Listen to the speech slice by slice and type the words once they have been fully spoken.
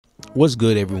What's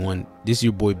good, everyone? This is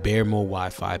your boy Bear Mode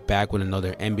Wi-Fi back with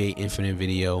another NBA Infinite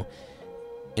video.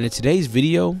 And in today's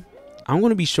video, I'm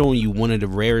going to be showing you one of the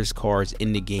rarest cards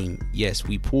in the game. Yes,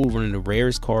 we pulled one of the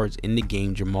rarest cards in the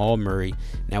game, Jamal Murray.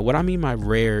 Now, what I mean by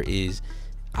rare is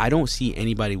I don't see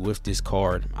anybody with this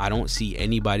card. I don't see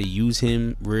anybody use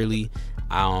him really.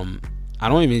 I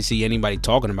don't even see anybody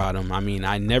talking about him. I mean,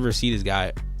 I never see this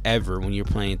guy ever when you're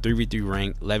playing 3v3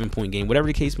 rank, 11-point game, whatever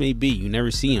the case may be. You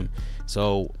never see him.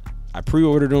 So I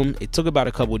pre-ordered him. It took about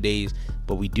a couple days,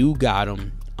 but we do got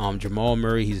him. Jamal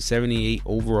Murray, he's a 78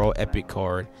 overall epic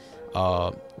card.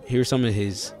 Here's some of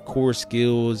his core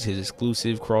skills, his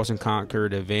exclusive cross and conquer,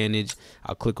 the advantage.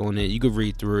 I'll click on it. You can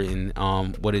read through it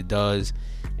and what it does.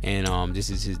 And this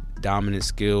is his dominant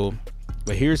skill.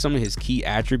 But here's some of his key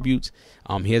attributes.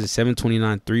 He has a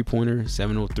 729 three-pointer,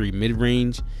 703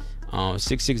 mid-range,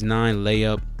 669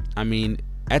 layup. I mean,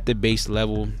 at the base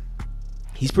level,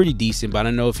 he's pretty decent, but I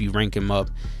don't know if you rank him up,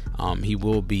 he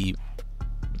will be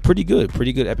pretty good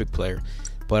epic player.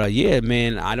 But yeah,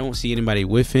 man, I don't see anybody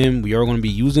with him. We are going to be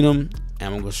using him,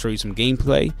 and I'm going to show you some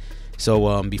gameplay.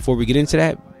 So before we get into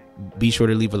that, be sure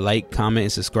to leave a like, comment,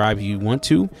 and subscribe if you want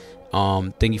to.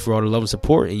 Thank you for all the love and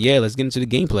support, and yeah, let's get into the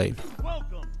gameplay.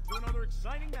 Welcome to another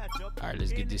exciting matchup. All right,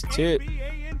 let's get this tip.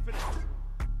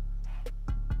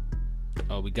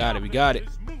 Oh, we got it. We got it.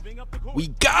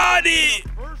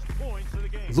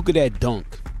 Look at that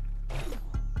dunk.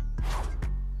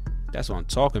 That's what I'm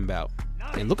talking about.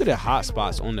 And look at the hot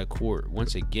spots on the court.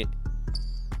 Once again,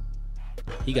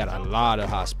 he got a lot of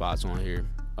hot spots on here.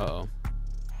 Uh-oh.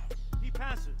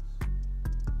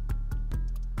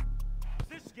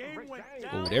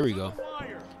 Oh, there we go.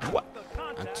 What?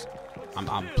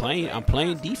 I'm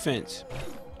playing defense.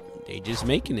 They just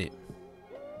making it.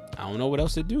 I don't know what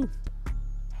else to do.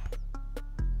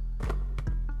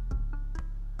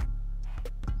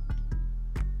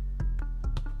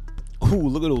 Ooh,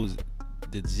 look at those,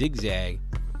 the zigzag.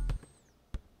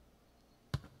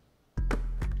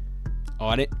 Oh,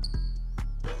 I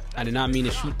did not mean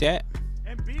to shoot that.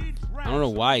 I don't know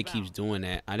why it keeps doing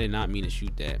that. I did not mean to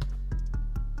shoot that.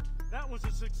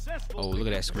 Oh, look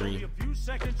at that screen.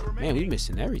 Man, we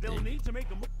missing everything.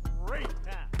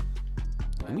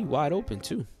 And we wide open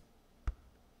too.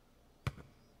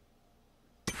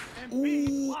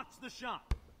 Ooh.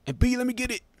 And B, let me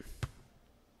get it.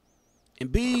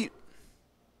 And B.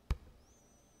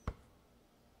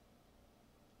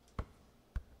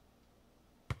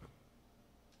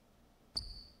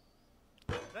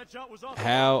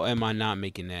 How am I not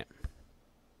making that?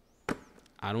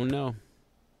 I don't know.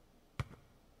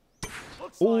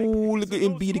 Oh, look at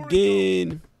Embiid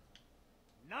again.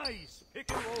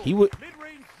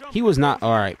 He was not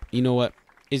all right. You know what?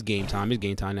 It's game time. It's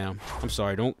game time now. I'm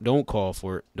sorry. Don't call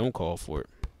for it. Don't call for it.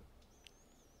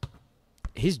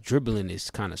 His dribbling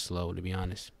is kind of slow, to be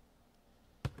honest.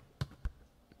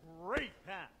 Great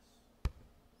pass.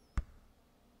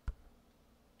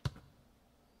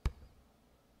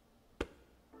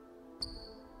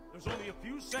 There's only a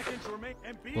few seconds remaining.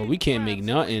 Well, we can't make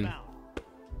nothing.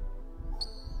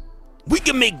 We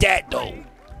can make that though.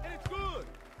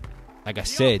 Like I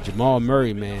said, Jamal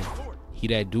Murray, man, he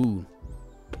that dude.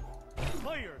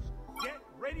 Players, get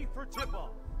ready for tip-off.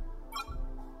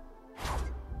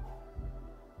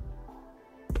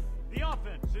 The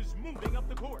offense is moving up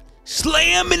the court.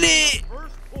 Slamming it.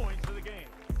 First points of the game.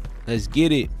 Let's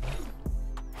get it.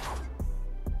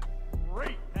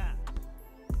 Great pass.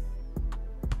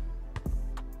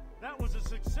 That was a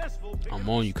successful pick. I'm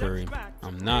on you, Curry.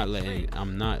 I'm not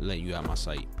letting you out my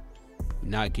sight.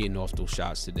 Not getting off those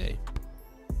shots today.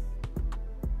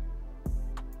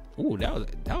 Ooh, that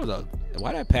was a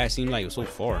why that pass seemed like it was so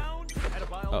far.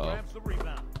 Uh-oh.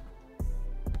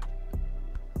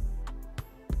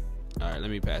 All right, let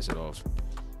me pass it off.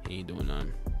 He ain't doing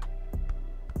nothing.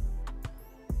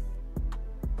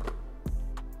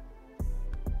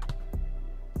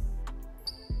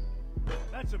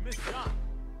 That's a missed shot.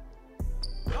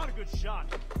 Not a good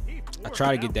shot. I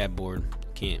try to get that board.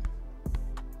 Can't.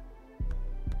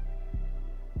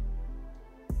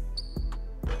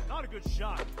 Not a good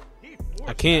shot.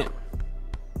 I can't.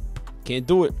 Can't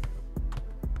do it.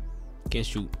 Can't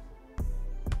shoot.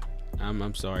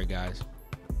 I'm sorry, guys.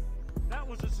 That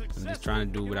was a I'm just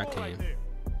trying to do what I can.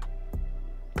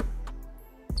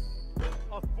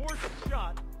 A forced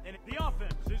shot, and the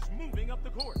offense is moving up the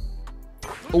court.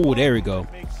 Oh, there we go.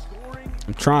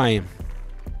 I'm trying.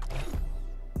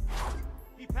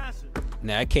 He passes.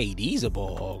 Now KD's a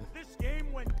ball. This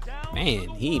game went down. Man,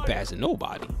 he ain't passing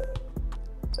nobody.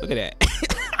 Look at that.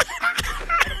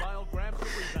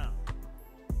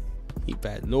 He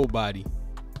passed nobody.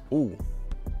 Ooh.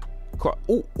 cross.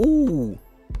 Ooh, ooh.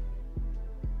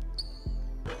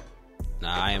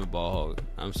 Nah, I am a ball hog.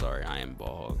 I'm sorry, I am a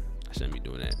ball hog. I shouldn't be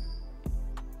doing that.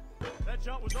 That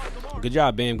shot was off the mark. Good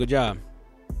job, Bam. Good job.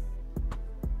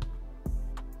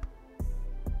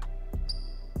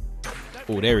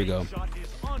 Oh, there we go.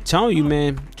 I'm telling you,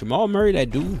 man, Jamal Murray,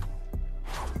 that dude.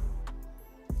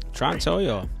 Trying to tell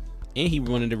y'all. And he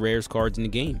one of the rarest cards in the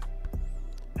game.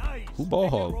 Nice. Who ball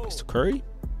hog? Mr. Curry?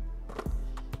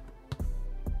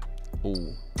 Oh,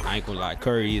 I ain't gonna lie.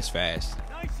 Curry is fast.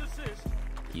 Nice assist.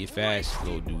 He is fast,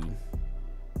 little dude.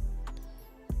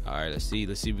 All right, let's see.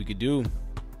 Let's see what we could do.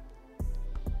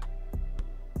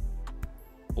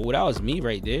 Oh, that was me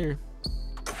right there.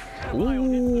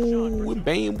 Ooh, and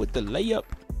Bam with the layup.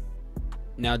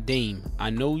 Now, Dame, I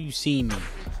know you see me.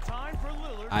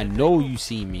 I know you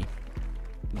see me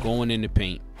going in the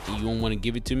paint. And you don't want to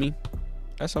give it to me?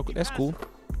 That's okay. That's cool.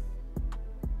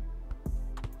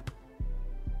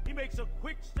 He makes a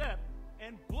quick step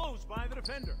and blows by the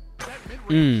defender.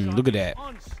 That Look at that.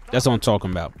 That's what I'm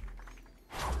talking about.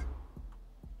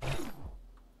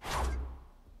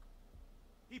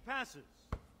 He passes.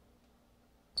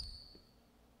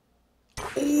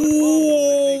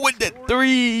 Ooh, with the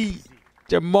three.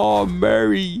 Jamal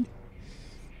Murray.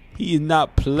 He is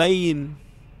not playing.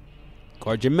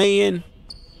 Guard your man.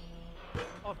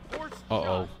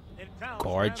 Uh-oh.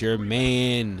 Guard your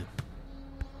man.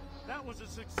 That was a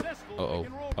successful Uh-oh.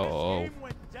 pick and roll. Uh-oh. This game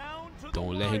went down to the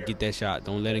Don't let him wire. get that shot.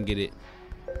 Don't let him get it.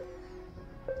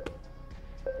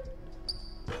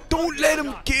 Don't let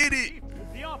him get it.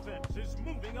 The offense is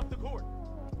moving up the court.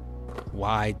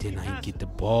 Why didn't I get the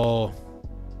ball?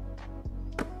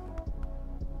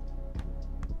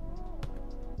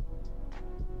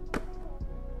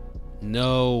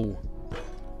 No.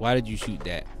 Why did you shoot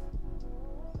that?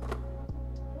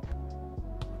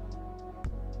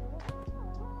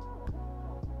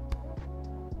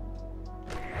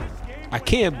 I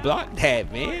can't block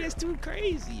that, man. It's too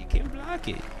crazy. You can't block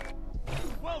it.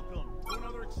 Welcome to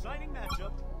another exciting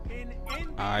matchup in NBA.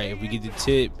 All right, if we get the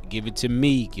tip, give it to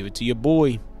me. Give it to your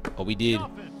boy. Oh, we did. The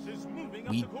offense is moving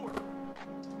up We the court.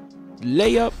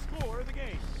 layup Score of the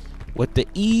game. with the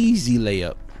easy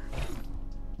layup.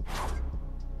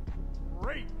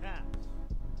 Great pass.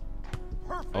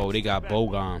 Perfect Oh, they got back.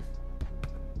 Bogon.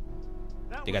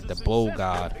 That They was got the a successful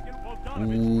Bogard. pick and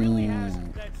Bogdanovich really has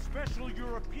Ooh. that special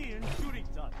European shooting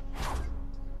touch.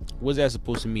 What's that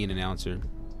supposed to mean, announcer?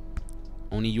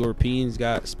 Only Europeans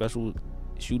got special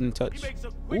shooting He touch? makes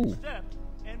a quick Ooh. step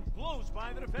and blows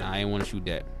by the defender. Nah, I ain't want to shoot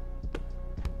that.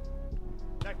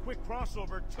 That quick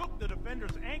crossover took the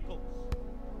defender's ankles.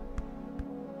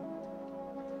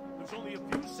 There's only a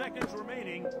few seconds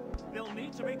remaining. They'll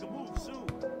need to make a move soon.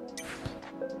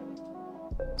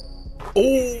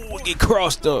 Oh, get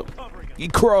crossed up.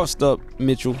 Get crossed up,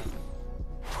 Mitchell.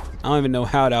 I don't even know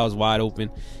how that was wide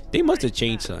open. They must have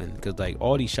changed something because, like,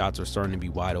 all these shots are starting to be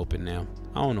wide open now.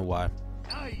 I don't know why.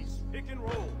 Nice pick and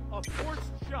roll. A forced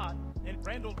shot, and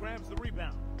Randall grabs the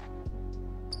rebound.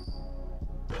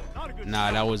 Not a good Nah,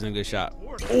 shot. that wasn't a good shot.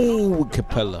 Ooh, Ooh,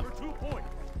 Capella. For 2 points.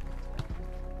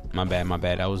 My bad, my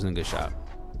bad. That wasn't a good shot.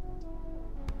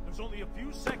 There's only a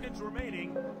few seconds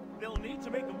remaining. They'll need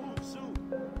to make a move soon.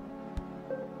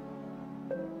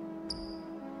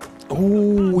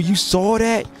 Oh, you saw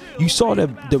that? You saw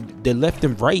the left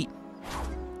and right.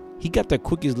 He got the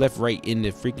quickest left right in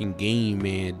the freaking game,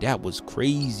 man. That was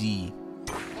crazy.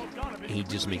 Bogdanovich And he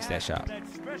just really makes that has shot. That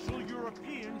special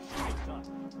European shooting touch.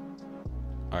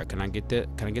 All right, can I get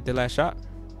that? Can I get the last shot?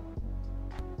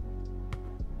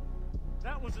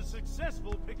 That was a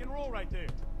successful pick and roll right there.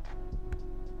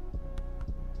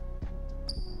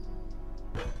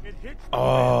 It hits the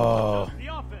Oh. rim.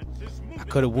 The offense is moving I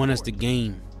could have won us the forward.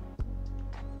 game.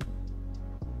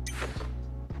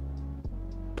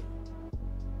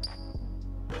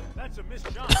 That's a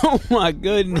missed shot. Oh my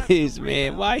goodness,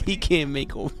 man. Why he can't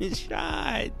make open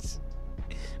shots?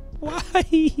 Why?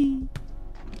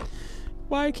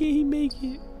 Why can't he make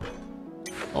it?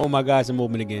 Oh my gosh, I'm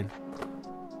open again.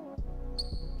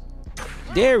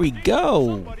 There we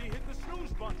go. Somebody hit the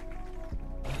snooze button.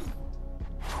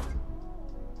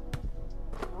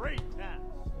 Great pass.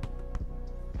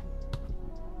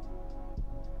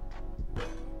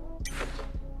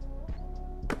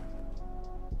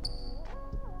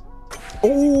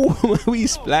 Oh, we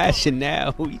splashing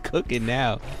now. We cooking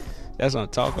now. That's what I'm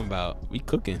talking about. We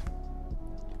cooking.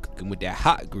 Cooking with that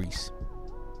hot grease.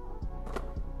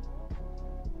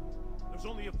 There's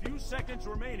only a few seconds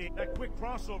remaining. That quick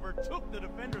crossover took the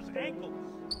defender's ankles.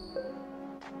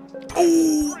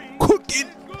 Oh, cooking.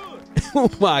 It's good. Oh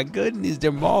my goodness,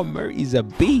 Jamal Murray's a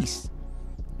beast.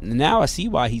 Now I see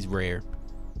why he's rare.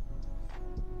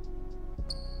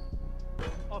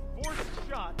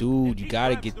 Dude, you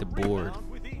gotta get the board.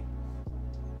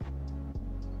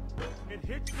 It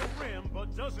hits the rim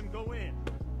but doesn't go in.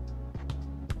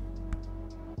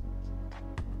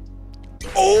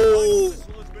 Oh!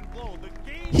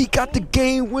 He got the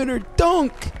game winner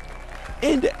dunk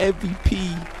and the MVP.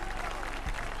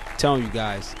 I'm telling you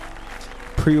guys,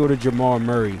 pre-order Jamal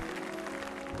Murray.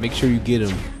 Make sure you get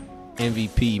him.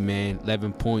 MVP, man.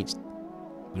 11 points.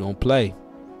 We don't play.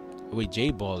 Oh, wait,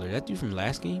 J Baller. That dude from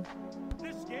last game?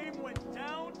 This game went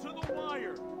down to the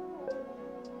wire.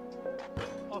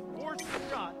 A forced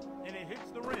shot and it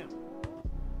hits the rim.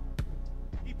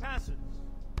 He passes.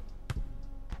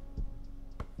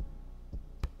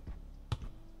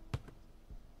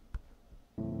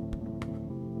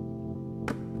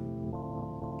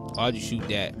 Why'd you shoot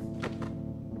that?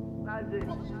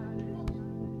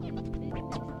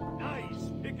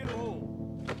 Nice pick and roll.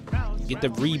 Get the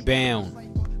rebound.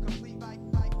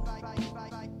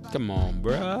 Come on,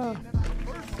 bruh.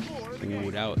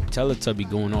 Ooh, that Teletubby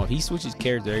going off. He switches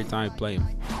character every time I play him.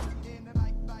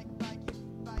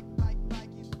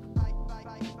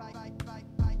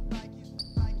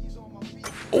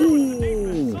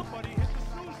 Ooh.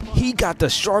 He got the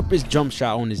sharpest jump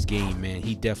shot on this game, man.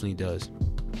 He definitely does.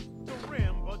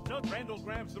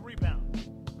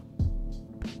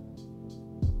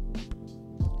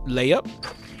 Layup.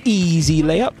 Easy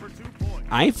layup.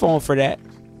 I ain't falling for that.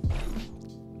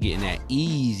 Getting that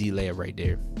easy layup right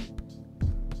there.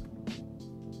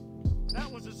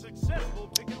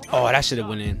 Oh, that should have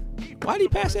went in. Why did he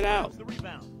pass it out?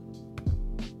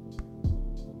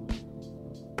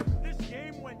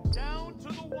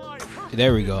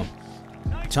 There we go.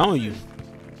 I'm telling you.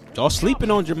 Y'all sleeping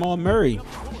on Jamal Murray.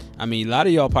 I mean, a lot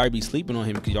of y'all probably be sleeping on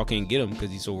him because y'all can't get him because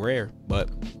he's so rare. But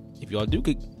if y'all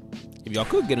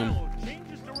could get him,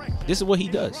 this is what he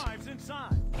does.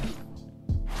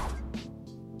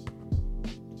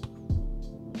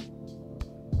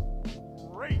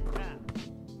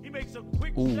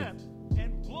 Ooh.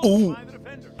 Ooh.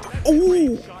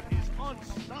 Ooh.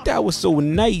 That was so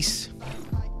nice.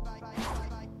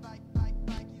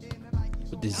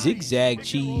 With the zigzag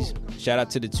cheese. Shout out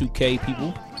to the 2K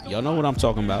people. Y'all know what I'm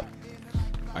talking about.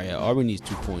 Alright, Auburn needs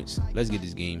 2 points. Let's get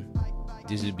this game.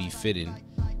 This would be fitting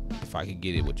if I could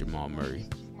get it with Jamal Murray.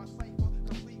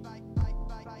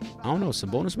 I don't know.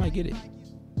 Sabonis might get it.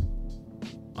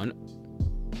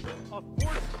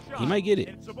 He might get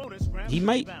it. He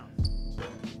might.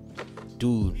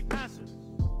 Dude.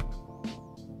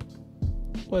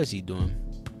 What is he doing?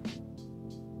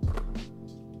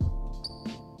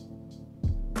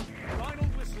 Final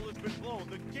whistle has been blown.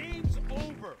 The game's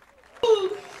over.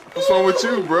 What's wrong with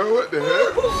you, bro? What the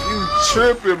heck? You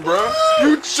tripping, bro.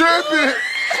 You tripping.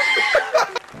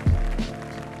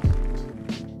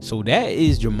 So that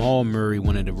is Jamal Murray,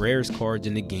 one of the rarest cards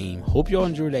in the game. Hope y'all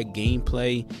enjoyed that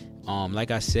gameplay. Like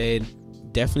I said,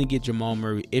 definitely get Jamal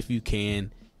Murray if you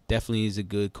can. Definitely is a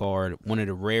good card. One of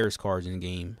the rarest cards in the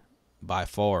game by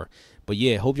far. But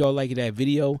yeah, hope y'all liked that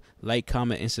video. Like,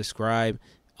 comment, and subscribe.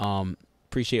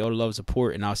 Appreciate all the love and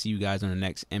support, and I'll see you guys on the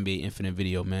next NBA Infinite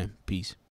video, man. Peace.